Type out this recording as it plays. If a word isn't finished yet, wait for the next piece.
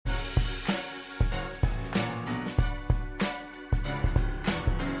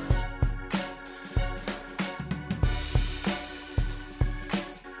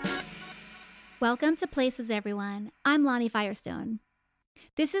Welcome to Places, everyone. I'm Lonnie Firestone.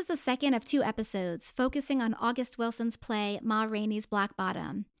 This is the second of 2 episodes focusing on August Wilson's play Ma Rainey's Black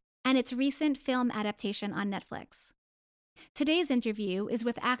Bottom and its recent film adaptation on Netflix. Today's interview is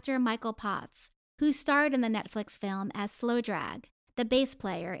with actor Michael Potts, who starred in the Netflix film as Slow Drag, the bass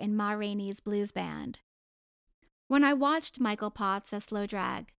player in Ma Rainey's blues band. When I watched Michael Potts as Slow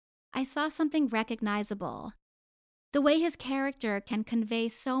Drag, I saw something recognizable. The way his character can convey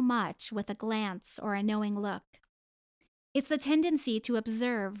so much with a glance or a knowing look. It's the tendency to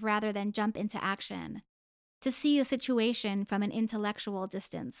observe rather than jump into action, to see a situation from an intellectual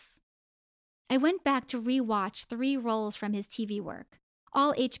distance. I went back to rewatch 3 roles from his TV work,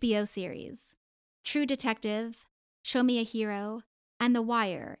 all HBO series: True Detective, Show Me a Hero, and The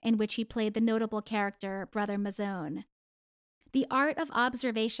Wire, in which he played the notable character Brother Mazzone. The art of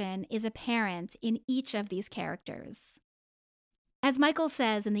observation is apparent in each of these characters. As Michael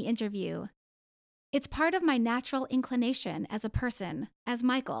says in the interview, it's part of my natural inclination as a person, as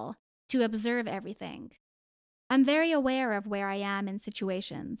Michael, to observe everything. I'm very aware of where I am in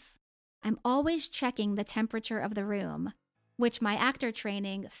situations. I'm always checking the temperature of the room, which my actor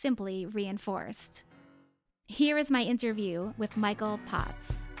training simply reinforced. Here is my interview with Michael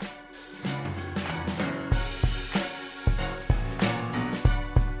Potts.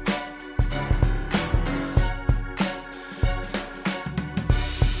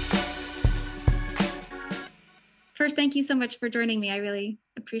 First, thank you so much for joining me. I really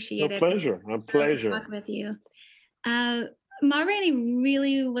appreciate it. My pleasure. To talk with you. Ma Rainey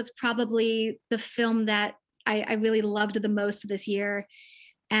really was probably the film that I really loved the most this year,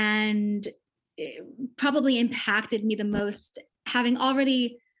 and it probably impacted me the most, having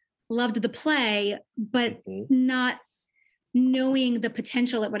already loved the play, but not knowing the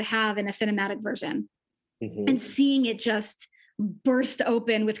potential it would have in a cinematic version, and seeing it just burst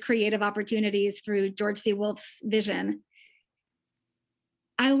open with creative opportunities through George C. Wolfe's vision.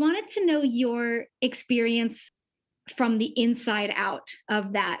 I wanted to know your experience from the inside out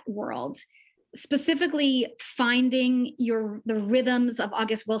of that world, specifically finding the rhythms of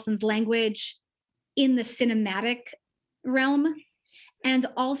August Wilson's language in the cinematic realm, and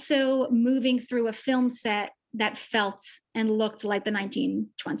also moving through a film set that felt and looked like the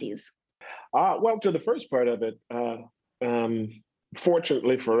 1920s. Well, to the first part of it,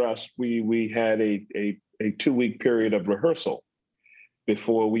 fortunately for us, we had a 2-week period of rehearsal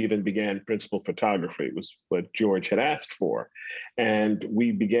before we even began principal photography. It was what George had asked for. And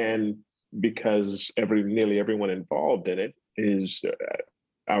we began because nearly everyone involved in it is,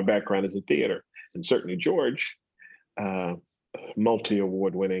 our background is in theater. And certainly George,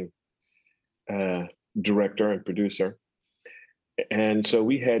 multi-award winning director and producer. And so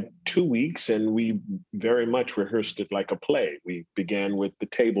we had 2 weeks and we very much rehearsed it like a play. We began with the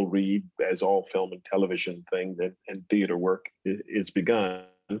table read, as all film and television things and theater work is begun.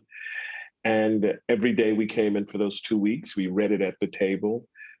 And every day we came in for those 2 weeks, we read it at the table.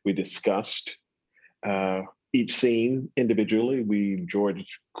 We discussed each scene individually.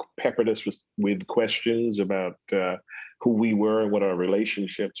 George peppered us with questions about who we were and what our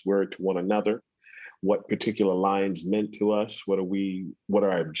relationships were to one another, what particular lines meant to us, what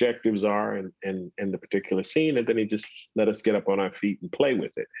our objectives are in the particular scene. And then he just let us get up on our feet and play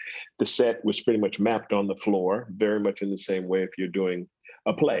with it. The set was pretty much mapped on the floor, very much in the same way if you're doing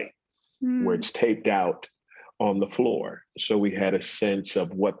a play, where it's taped out on the floor. So we had a sense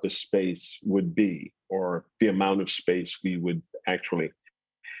of what the space would be, or the amount of space we would actually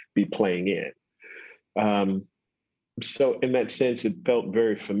be playing in. So in that sense, it felt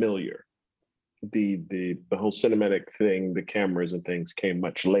very familiar. The whole cinematic thing, the cameras and things came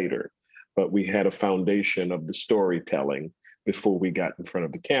much later, but we had a foundation of the storytelling before we got in front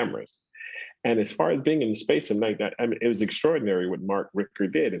of the cameras. And as far as being in the space of night, it was extraordinary what Mark Ricker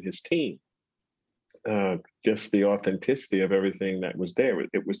did and his team. Just the authenticity of everything that was there.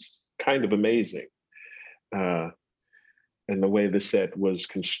 It was kind of amazing. And the way the set was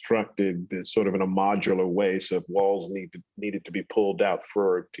constructed, sort of in a modular way. So if walls needed to be pulled out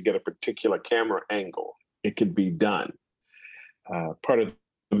to get a particular camera angle, it could be done. Part of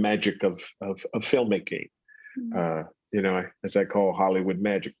the magic of filmmaking. As I call Hollywood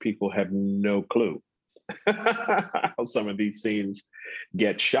magic, people have no clue how some of these scenes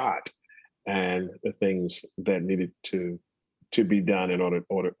get shot and the things that needed to be done in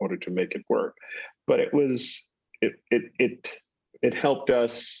order to make it work. But it helped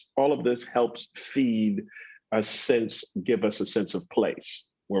us. All of this helps give us a sense of place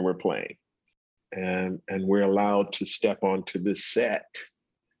where we're playing, and we're allowed to step onto this set.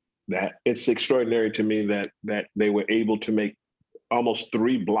 That it's extraordinary to me that they were able to make almost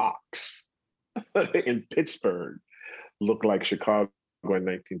 3 blocks in Pittsburgh looked like Chicago in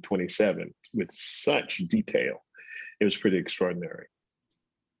 1927 with such detail. It was pretty extraordinary.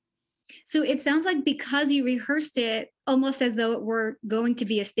 So it sounds like because you rehearsed it almost as though it were going to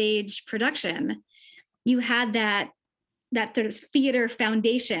be a stage production, you had that sort of theater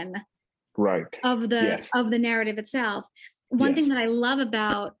foundation Right. of the Yes. of the narrative itself. One thing Yes. that I love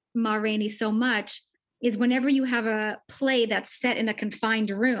about Ma Rainey so much is whenever you have a play that's set in a confined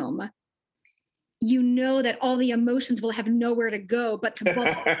room, you know that all the emotions will have nowhere to go but to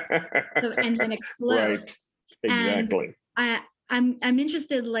bubble and then explode. Right. And Exactly. I'm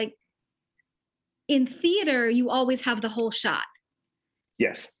interested, like in theater, you always have the whole shot.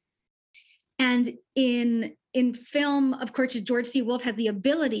 Yes. And in film, of course, George C. Wolfe has the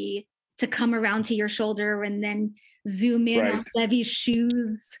ability to come around to your shoulder and then zoom in on Right. Levy's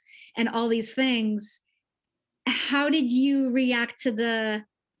shoes and all these things. How did you react to the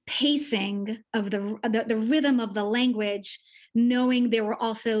pacing of the rhythm of the language, knowing there were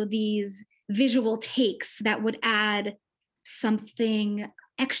also these visual takes that would add something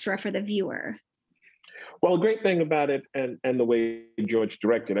extra for the viewer? Well, the great thing about it, and the way George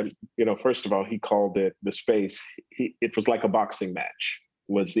directed it, first of all, he called it the space. It was like a boxing match.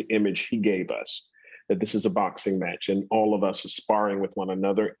 Was the image he gave us, that this is a boxing match, and all of us are sparring with one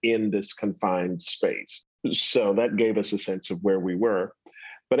another in this confined space. So that gave us a sense of where we were.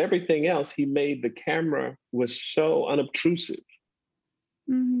 But everything else, he made the camera was so unobtrusive.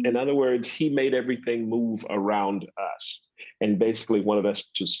 In other words, he made everything move around us and basically wanted us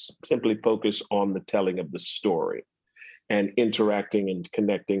to simply focus on the telling of the story and interacting and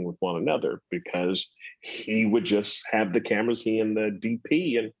connecting with one another, because he would just have the cameras, he and the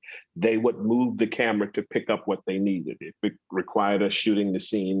DP, and they would move the camera to pick up what they needed. If it required us shooting the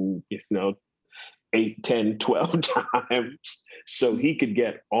scene, 8, 10, 12 times, so he could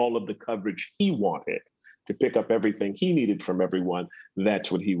get all of the coverage he wanted to pick up everything he needed from everyone, that's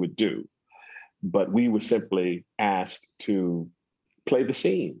what he would do. But we were simply asked to play the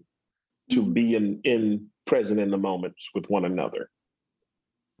scene, to be in present in the moments with one another.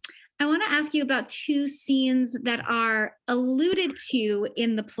 I want to ask you about two scenes that are alluded to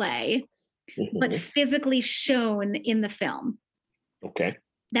in the play, but physically shown in the film. Okay.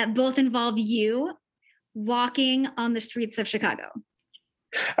 That both involve you walking on the streets of Chicago.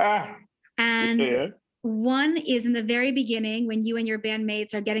 And Yeah. one is in the very beginning when you and your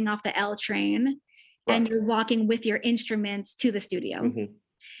bandmates are getting off the L train and you're walking with your instruments to the studio.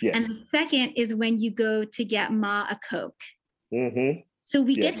 Yes. And the second is when you go to get Ma a Coke. So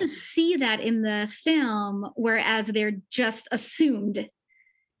we get Yes. to see that in the film, whereas they're just assumed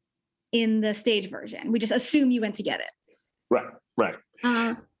in the stage version. We just assume you went to get it. Right.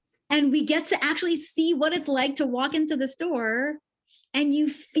 And we get to actually see what it's like to walk into the store, and you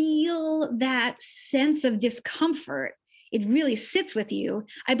feel that sense of discomfort. It really sits with you.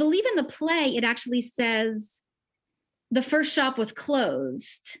 I believe in the play, it actually says the first shop was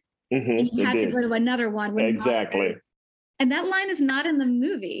closed and you had to go to another one. Exactly. And that line is not in the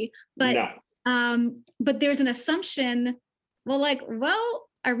movie, but no. But there's an assumption. Well,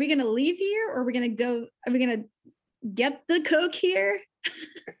 are we going to leave here, or are we going to get the Coke here?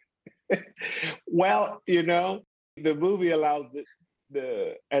 Well, the movie allows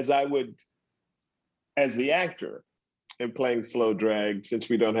as the actor in playing Slow Drag, since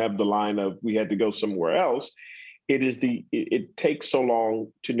we don't have the line of we had to go somewhere else, it takes so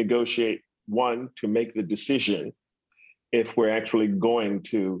long to negotiate, one, to make the decision if we're actually going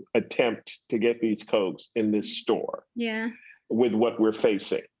to attempt to get these Cokes in this store. Yeah. With what we're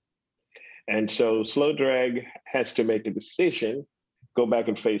facing. And so Slow Drag has to make a decision, go back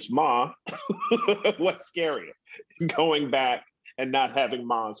and face Ma. What's scarier? Going back and not having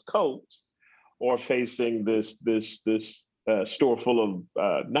Ma's Cokes, or facing this store full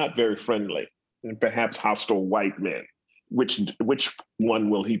of not very friendly and perhaps hostile white men. Which one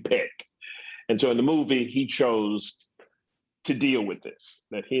will he pick? And so in the movie, he chose to deal with this,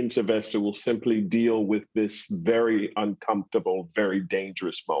 that he and Sylvester will simply deal with this very uncomfortable, very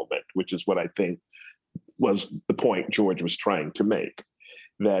dangerous moment, which is what I think was the point George was trying to make,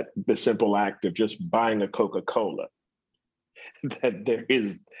 that the simple act of just buying a Coca-Cola, that there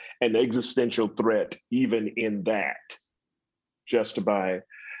is an existential threat even in that, just to buy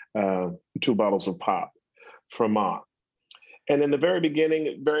 2 bottles of pop from Ma. And in the very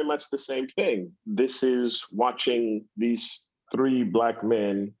beginning, very much the same thing. This is watching these 3 Black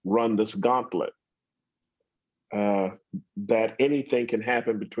men run this gauntlet, that anything can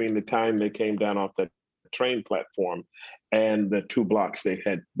happen between the time they came down off that train platform and the 2 blocks they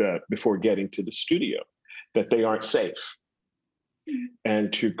had before getting to the studio, that they aren't safe.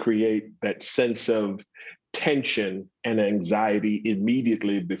 and to create that sense of tension and anxiety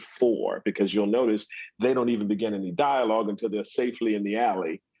immediately before, because you'll notice they don't even begin any dialogue until they're safely in the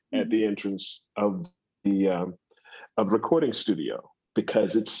alley at the entrance of the recording studio,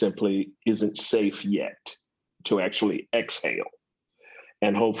 because it simply isn't safe yet to actually exhale.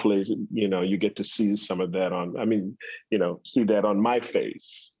 And hopefully, you get to see some of that see that on my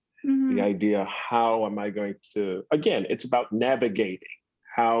face. Mm-hmm. The idea, how am I going to, again, it's about navigating,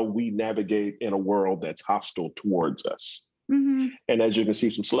 how we navigate in a world that's hostile towards us. Mm-hmm. And as you can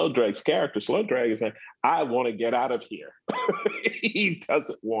see from Slow Drag's character, Slow Drag is like, I want to get out of here. He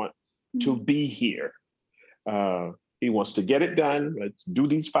doesn't want to be here. He wants to get it done. Let's do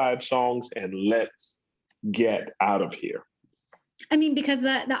these 5 songs and let's get out of here. I mean, because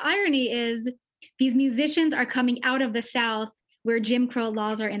the irony is these musicians are coming out of the South where Jim Crow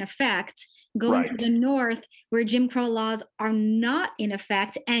laws are in effect, going to the North where Jim Crow laws are not in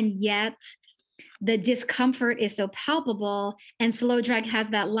effect, and yet the discomfort is so palpable. And Slow Drag has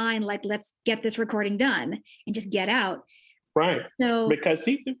that line like, let's get this recording done and just get out. Right. So because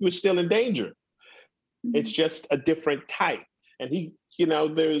he was still in danger. It's just a different type. And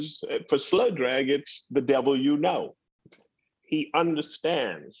there's, for Slow Drag, it's the devil you know. He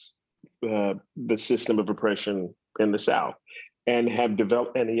understands the system of oppression in the South, and have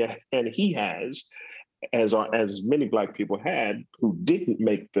developed, and he has, as many Black people had who didn't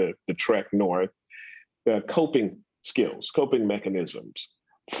make the trek north, coping skills, coping mechanisms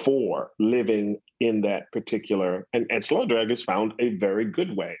for living in that particular. And Slow Drag has found a very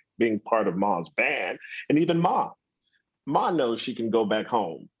good way, being part of Ma's band, and even Ma knows she can go back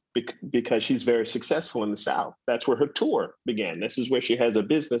home because she's very successful in the South. That's where her tour began. This is where she has a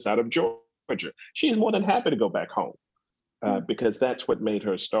business out of Georgia. She's more than happy to go back home because that's what made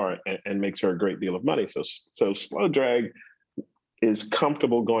her a star and makes her a great deal of money. So Slow Drag is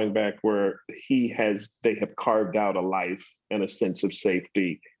comfortable going back where they have carved out a life and a sense of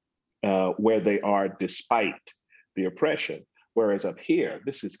safety where they are despite the oppression. Whereas up here,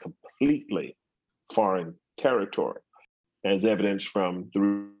 this is completely foreign territory, as evidenced from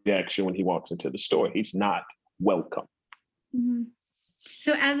the reaction when he walks into the store. He's not welcome. Mm-hmm.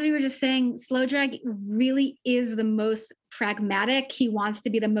 So as we were just saying, Slow Drag really is the most pragmatic. He wants to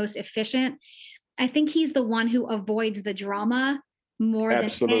be the most efficient. I think he's the one who avoids the drama more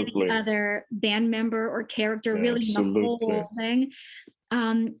than any other band member or character, really, in the whole thing.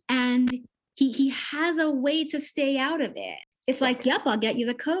 And he has a way to stay out of it. It's like, yep, I'll get you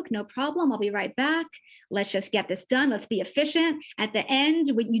the Coke, no problem. I'll be right back. Let's just get this done. Let's be efficient. At the end,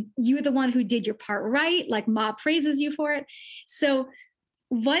 when you're the one who did your part right, like Ma praises you for it. So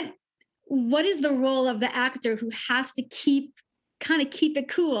what is the role of the actor who has to keep it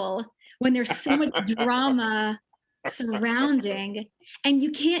cool when there's so much drama surrounding, and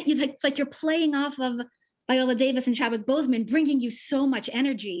you can't, it's like you're playing off of Viola Davis and Chadwick Boseman, bringing you so much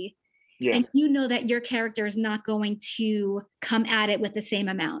energy. Yeah. And you know that your character is not going to come at it with the same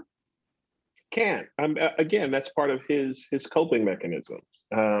amount. Can't. Again, that's part of his coping mechanism.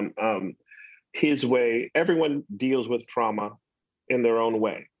 His way. Everyone deals with trauma in their own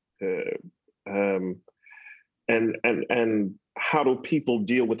way, and how do people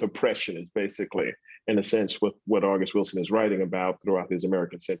deal with oppression is basically, in a sense, what August Wilson is writing about throughout his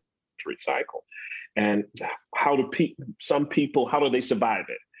American Century cycle. And how do some people, how do they survive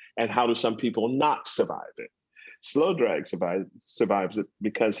it? And how do some people not survive it? Slow Drag survives it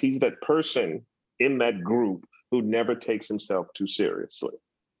because he's that person in that group who never takes himself too seriously.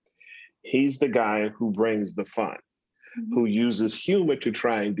 He's the guy who brings the fun, who uses humor to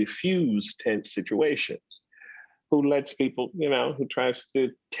try and diffuse tense situations, who lets people, who tries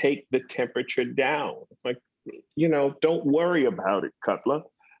to take the temperature down. Like, don't worry about it, Cutler.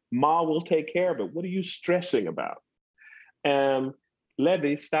 Ma will take care of it. What are you stressing about?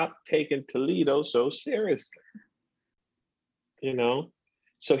 Levee, stop taking Toledo so seriously.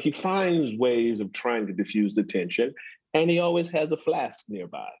 So he finds ways of trying to diffuse the tension, and he always has a flask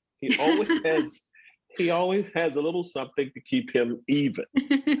nearby. He always has a little something to keep him even.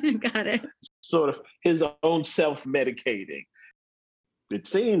 Got it. Sort of his own self-medicating. It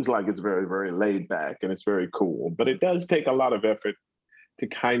seems like it's very, very laid back and it's very cool, but it does take a lot of effort to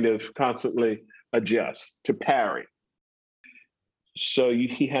kind of constantly adjust, to parry. So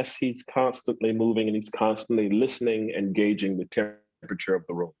he's constantly moving, and he's constantly listening and gauging the temperature of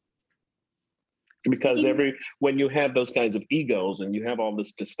the room. Because when you have those kinds of egos and you have all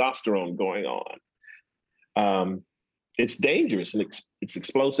this testosterone going on, it's dangerous and it's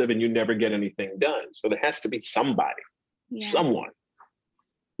explosive, and you never get anything done. So there has to be someone,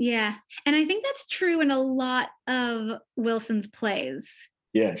 Yeah. And I think that's true in a lot of Wilson's plays.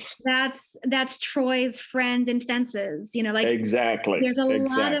 Yes, That's Troy's friend in Fences. Like exactly, there's a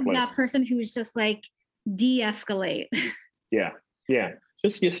lot of exactly. that person who's just like de-escalate. Yeah, yeah.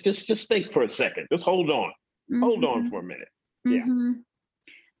 Just think for a second. Just hold on Mhm. for a minute. Yeah. Mhm.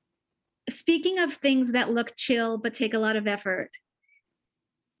 Speaking of things that look chill but take a lot of effort,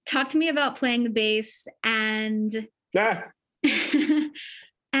 talk to me about playing the bass and Ah,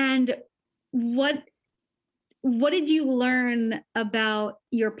 and what what did you learn about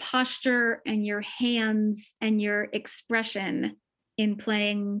your posture and your hands and your expression in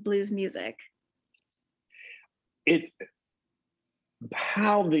playing blues music? it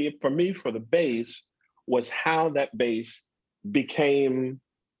how the for me for the bass was how that bass became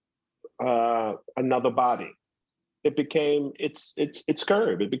another body. It became its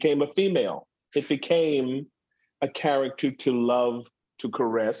curve. It became a female. It became a character to love, to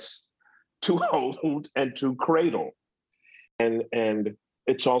caress, to hold, and to cradle. And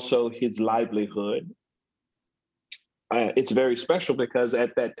it's also his livelihood. It's very special because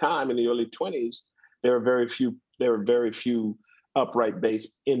at that time in the early 20s, there were very few upright bass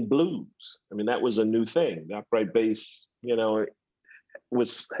in blues. I mean, that was a new thing. The upright bass,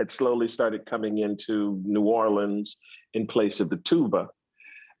 had slowly started coming into New Orleans in place of the tuba.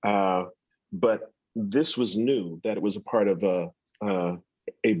 But this was new, that it was a part of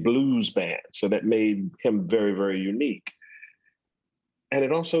a blues band. So that made him very, very unique. And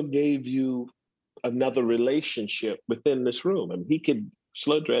it also gave you another relationship within this room. I mean,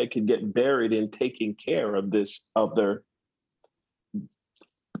 Slow Drag could get buried in taking care of this other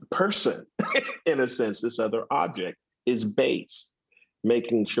person, in a sense, this other object is bass,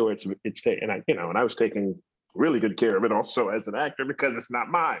 making sure and I was taking really good care of it also as an actor because it's not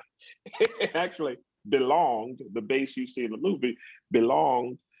mine. It actually the bass you see in the movie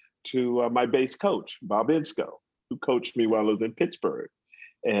belonged to my bass coach, Bob Insco, who coached me while I was in Pittsburgh.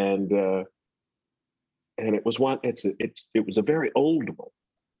 And it was it was a very old one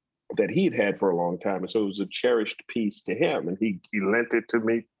that he'd had for a long time, and so it was a cherished piece to him, and he lent it to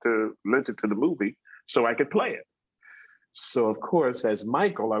me to lent it to the movie so I could play it. So of course, as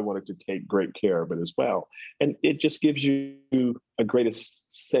Michael, I wanted to take great care of it as well, and it just gives you a greater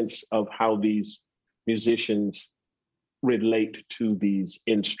sense of how these musicians relate to these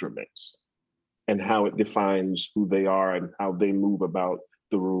instruments and how it defines who they are and how they move about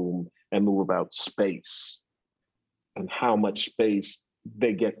the room and move about space and how much space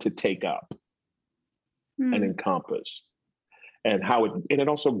they get to take up and Hmm. encompass and it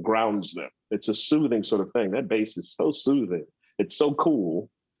also grounds them. It's a soothing sort of thing. That bass is so soothing. It's so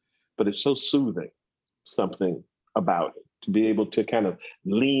cool, but it's so soothing, something about it to be able to kind of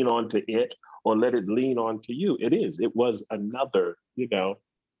lean onto it or let it lean onto you. It was another, it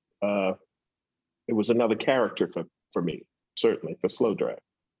was another character for me, certainly for Slow Drag.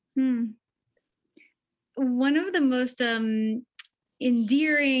 Hmm. One of the most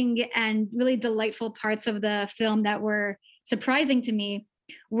endearing and really delightful parts of the film that were surprising to me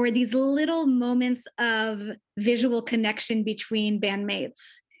were these little moments of visual connection between bandmates.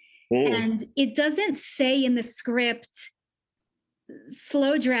 Mm, And it doesn't say in the script,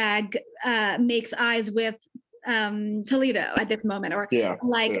 Slow Drag makes eyes with Toledo at this moment, or yeah,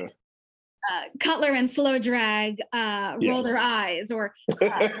 like yeah, Cutler and Slow Drag yeah. roll their eyes, or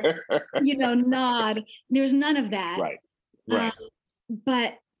nod. There's none of that. Right, Um, right.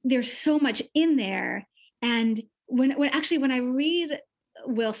 but there's so much in there. And when I read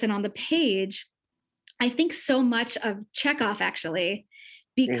Wilson on the page, I think so much of Chekhov actually,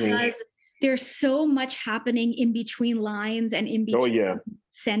 Hmm. because there's so much happening in between lines and in Oh between yeah.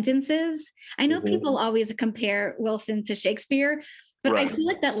 sentences. I know Hmm. people always compare Wilson to Shakespeare, but I Right. feel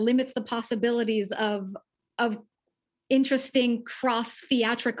like that limits the possibilities of interesting cross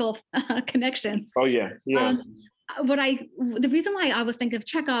theatrical connections. Oh yeah, yeah. Um, the reason why I always think of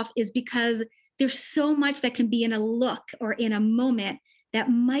Chekhov is because there's so much that can be in a look or in a moment that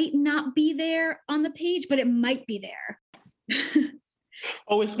might not be there on the page, but it might be there.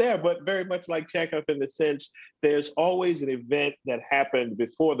 Oh, it's there, but very much like Chekhov in the sense there's always an event that happened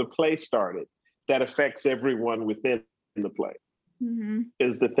before the play started that affects everyone within the play, Mhm.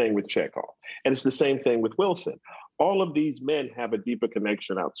 is the thing with Chekhov. And it's the same thing with Wilson. All of these men have a deeper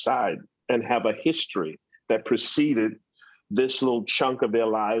connection outside and have a history that preceded this little chunk of their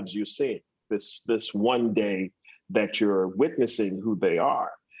lives you're seeing, this one day that you're witnessing who they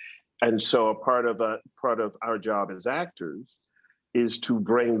are. And so a part of our job as actors is to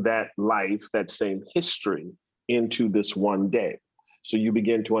bring that life, that same history into this one day. So you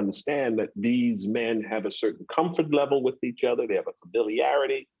begin to understand that these men have a certain comfort level with each other. They have a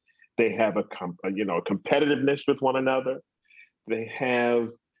familiarity. They have a competitiveness with one another. They have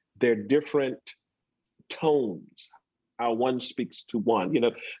their different tones, how one speaks to one.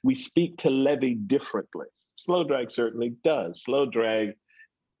 We speak to Levy differently. Slow Drag certainly does. Slow Drag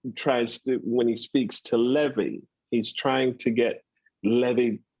tries to, when he speaks to Levy, he's trying to get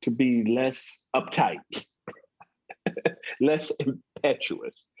Levy to be less uptight, less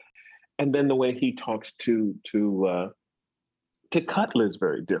impetuous. And then the way he talks to Cutler is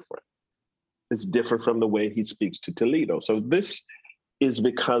very different. It's different from the way he speaks to Toledo. So this is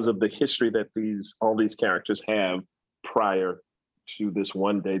because of the history that all these characters have prior to this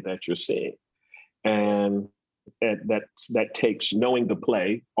one day that you're seeing. And that takes knowing the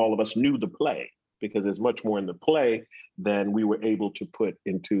play. All of us knew the play because there's much more in the play than we were able to put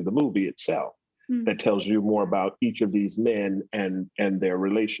into the movie itself. That tells you more about each of these men and their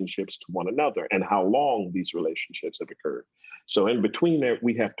relationships to one another and how long these relationships have occurred. So in between there,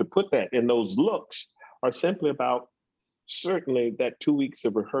 we have to put that, and those looks are simply about certainly that 2 weeks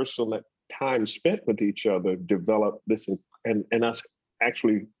of rehearsal, that time spent with each other, developed this, and us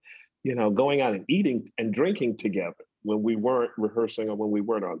actually, going out and eating and drinking together when we weren't rehearsing or when we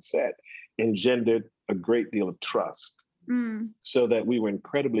weren't on set, engendered a great deal of trust. So that we were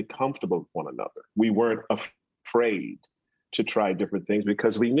incredibly comfortable with one another. We weren't afraid to try different things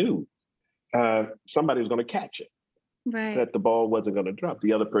because we knew somebody was going to catch it. Right. That the ball wasn't going to drop.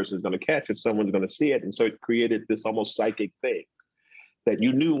 The other person is going to catch it. Someone's going to see it. And so it created this almost psychic thing that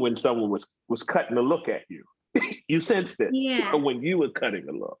you knew when someone was cutting a look at you. You sensed it when you were cutting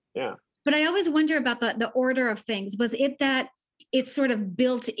a look. Yeah. But I always wonder about the order of things. Was it that it's sort of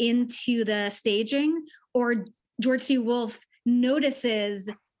built into the staging, or George C. Wolfe notices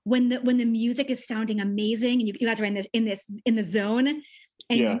when the music is sounding amazing and you guys are in the zone,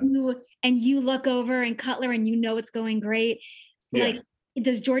 and you look over and Cutler and it's going great. Yeah. Like,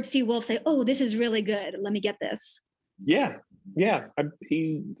 does George C. Wolfe say, "Oh, this is really good. Let me get this"? Yeah.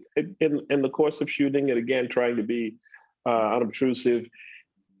 He in the course of shooting it, again, trying to be unobtrusive,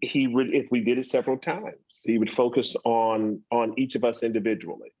 if we did it several times, he would focus on each of us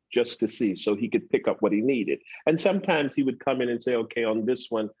individually just to see, so he could pick up what he needed. And sometimes he would come in and say, okay, on this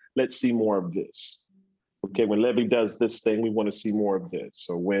one, let's see more of this. Okay, when Levy does this thing, we want to see more of this.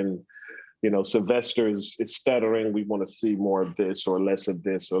 So when, Sylvester is stuttering, we want to see more of this or less of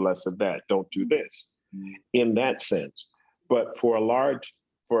this or less of that. Don't do this in that sense. But for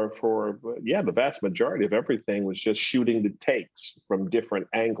the vast majority of everything was just shooting the takes from different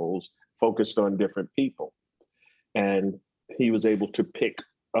angles, focused on different people. And he was able to pick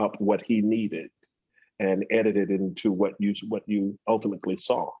up what he needed and edit it into what you ultimately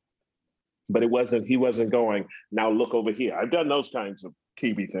saw. But he wasn't going, now look over here. I've done those kinds of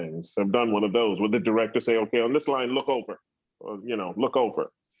TV things. I've done one of those where the director say, okay, on this line, look over, or, look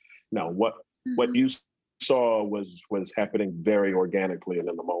over. No, what you saw was happening very organically and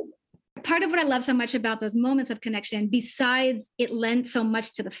in the moment. Part of what I love so much about those moments of connection, besides it lent so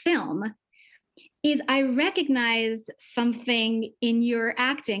much to the film, is I recognized something in your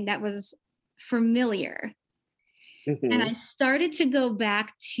acting that was familiar. And I started to go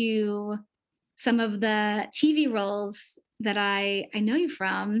back to some of the TV roles that I know you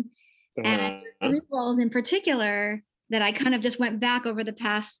from, and 3 roles in particular that I kind of just went back over the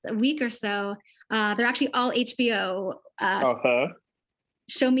past week or so. They're actually all HBO.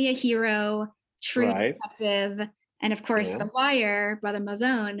 Show Me a Hero, True Detective, and of course The Wire, Brother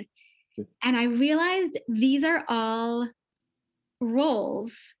Malzone. And I realized these are all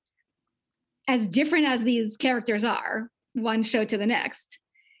roles, as different as these characters are, one show to the next,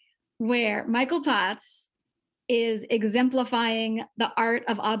 where Michael Potts is exemplifying the art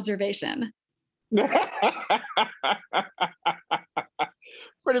of observation.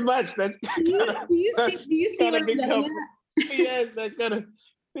 Pretty much. That's do you see what I'm getting at? Yes, that's gonna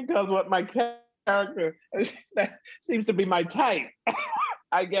become what my character seems to be my type.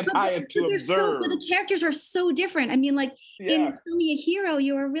 I get hired to observe. But the characters are so different. I mean, like in Show Me a Hero,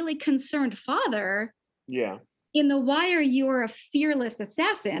 you're a really concerned father. Yeah. In The Wire, you're a fearless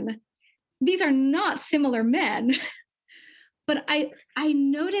assassin. These are not similar men. But I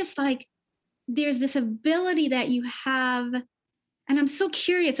noticed, like, there's this ability that you have, and I'm so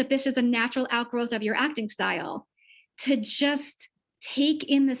curious if this is a natural outgrowth of your acting style, to just take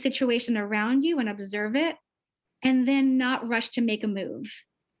in the situation around you and observe it, and then not rush to make a move,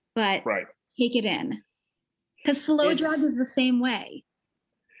 but take it in. Because Slow Drag is the same way.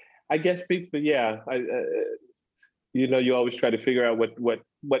 I guess people, you always try to figure out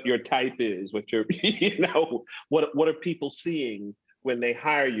what your type is, what your, what are people seeing when they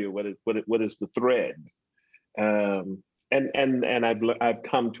hire you, what is the thread? Um, and I've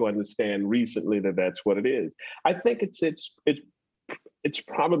come to understand recently that that's what it is. I think it's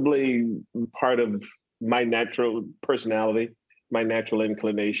probably part of my natural personality, my natural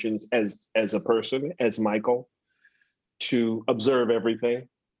inclinations as a person, as Michael, to observe everything.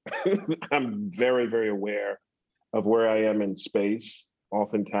 I'm very, very aware of where I am in space,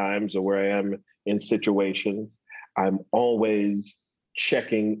 oftentimes, or where I am in situations. I'm always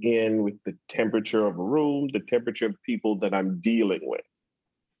checking in with the temperature of a room, the temperature of people that I'm dealing with,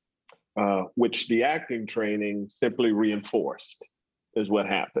 which the acting training simply reinforced, is what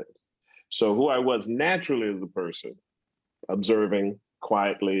happened. So, who I was naturally as a person, observing,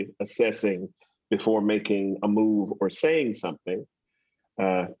 quietly assessing before making a move or saying something,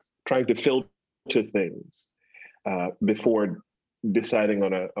 trying to filter things before deciding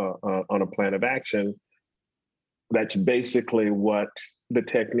on a plan of action. That's basically what the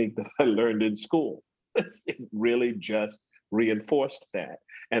technique that I learned in school. It really just reinforced that,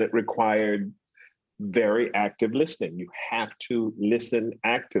 and it required very active listening. You have to listen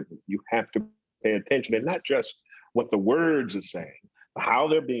actively. You have to pay attention, and not just what the words are saying, how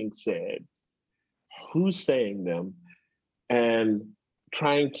they're being said, who's saying them, and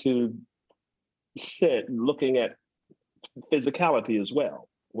trying to sit looking at physicality as well.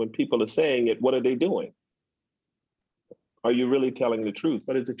 When people are saying it, what are they doing? Are you really telling the truth?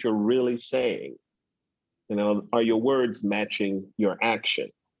 What is it you're really saying? You know, are your words matching your action?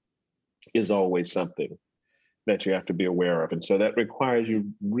 Is always something that you have to be aware of. And so that requires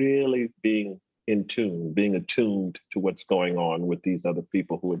you really being in tune, being attuned to what's going on with these other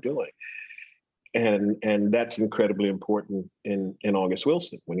people who are doing. And that's incredibly important in August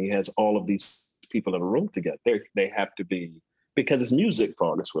Wilson when he has all of these people in a room together. They have to be, because it's music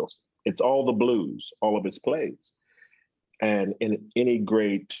for August Wilson. It's all the blues, all of his plays. And in any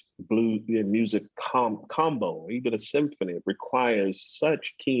great blues music combo, even a symphony, it requires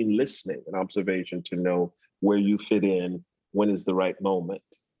such keen listening and observation to know where you fit in, when is the right moment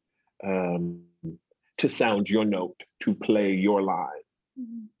to sound your note, to play your line,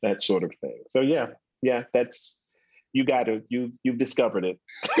 that sort of thing. So yeah, that's, you've discovered it.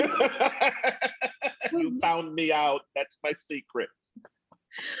 You found me out. That's my secret.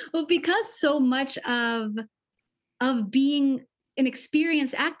 Well, because so much of being an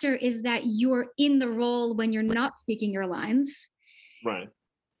experienced actor is that you're in the role when you're not speaking your lines. Right.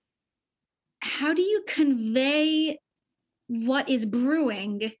 How do you convey what is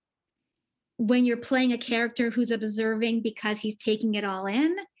brewing when you're playing a character who's observing because he's taking it all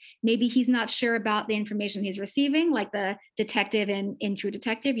in? Maybe he's not sure about the information he's receiving, like the detective in True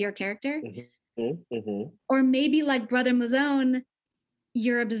Detective, your character. Mm-hmm. Mm-hmm. Or maybe like Brother Mouzone,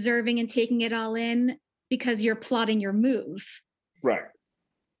 you're observing and taking it all in because you're plotting your move. Right.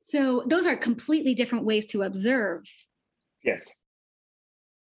 So those are completely different ways to observe. Yes.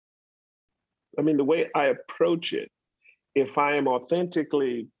 I mean, the way I approach it, if I am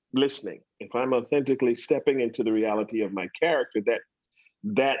authentically listening, if I'm authentically stepping into the reality of my character,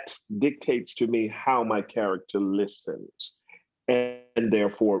 that dictates to me how my character listens and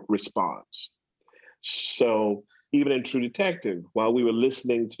therefore responds. So even in True Detective, while we were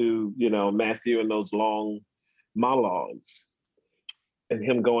listening to, Matthew and those long monologues and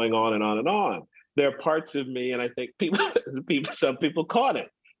him going on and on and on, there are parts of me, and I think some people caught it.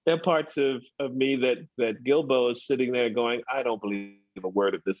 There are parts of me that Gilbo is sitting there going, I don't believe a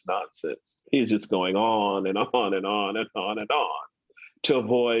word of this nonsense. He's just going on and on and on and on and on to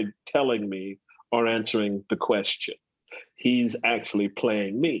avoid telling me or answering the question. He's actually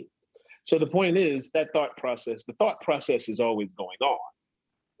playing me. So the point is the thought process is always going on.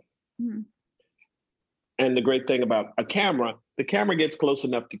 Mm-hmm. And the great thing about the camera gets close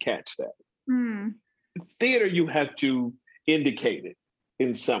enough to catch that. Mm. Theater, you have to indicate it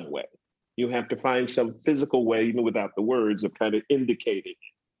in some way. You have to find some physical way, even without the words, of kind of indicating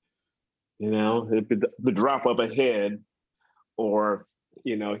it. The drop of a head, or,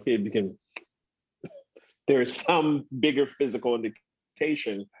 there's some bigger physical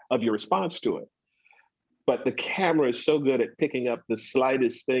indication of your response to it. But the camera is so good at picking up the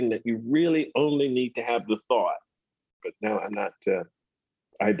slightest thing that you really only need to have the thought. But no,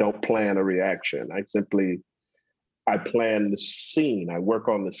 I don't plan a reaction. I plan the scene. I work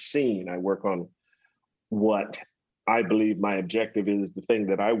on the scene. I work on what I believe my objective is, the thing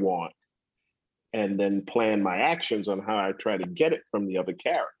that I want, and then plan my actions on how I try to get it from the other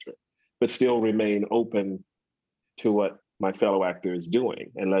character, but still remain open to what my fellow actor is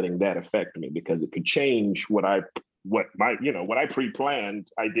doing and letting that affect me, because it could change what I pre-planned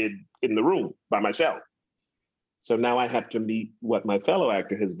I did in the room by myself. So now I have to meet what my fellow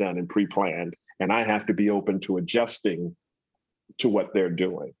actor has done and pre-planned, and I have to be open to adjusting to what they're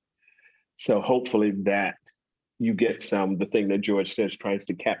doing. So hopefully that you get the thing that George says tries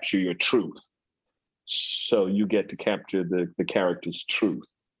to capture your truth. So you get to capture the character's truth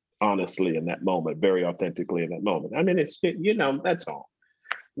honestly in that moment, very authentically in that moment. I mean, that's all.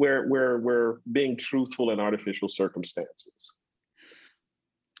 We're being truthful in artificial circumstances.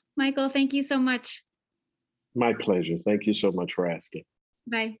 Michael, thank you so much. My pleasure. Thank you so much for asking.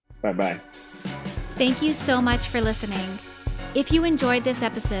 Bye. Bye-bye. Thank you so much for listening. If you enjoyed this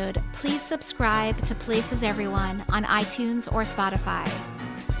episode, please subscribe to Places Everyone on iTunes or Spotify.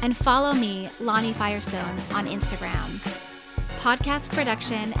 And follow me, Lonnie Firestone, on Instagram. Podcast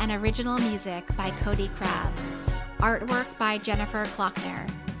production and original music by Cody Crabb. Artwork by Jennifer Klockner.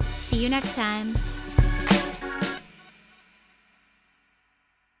 See you next time.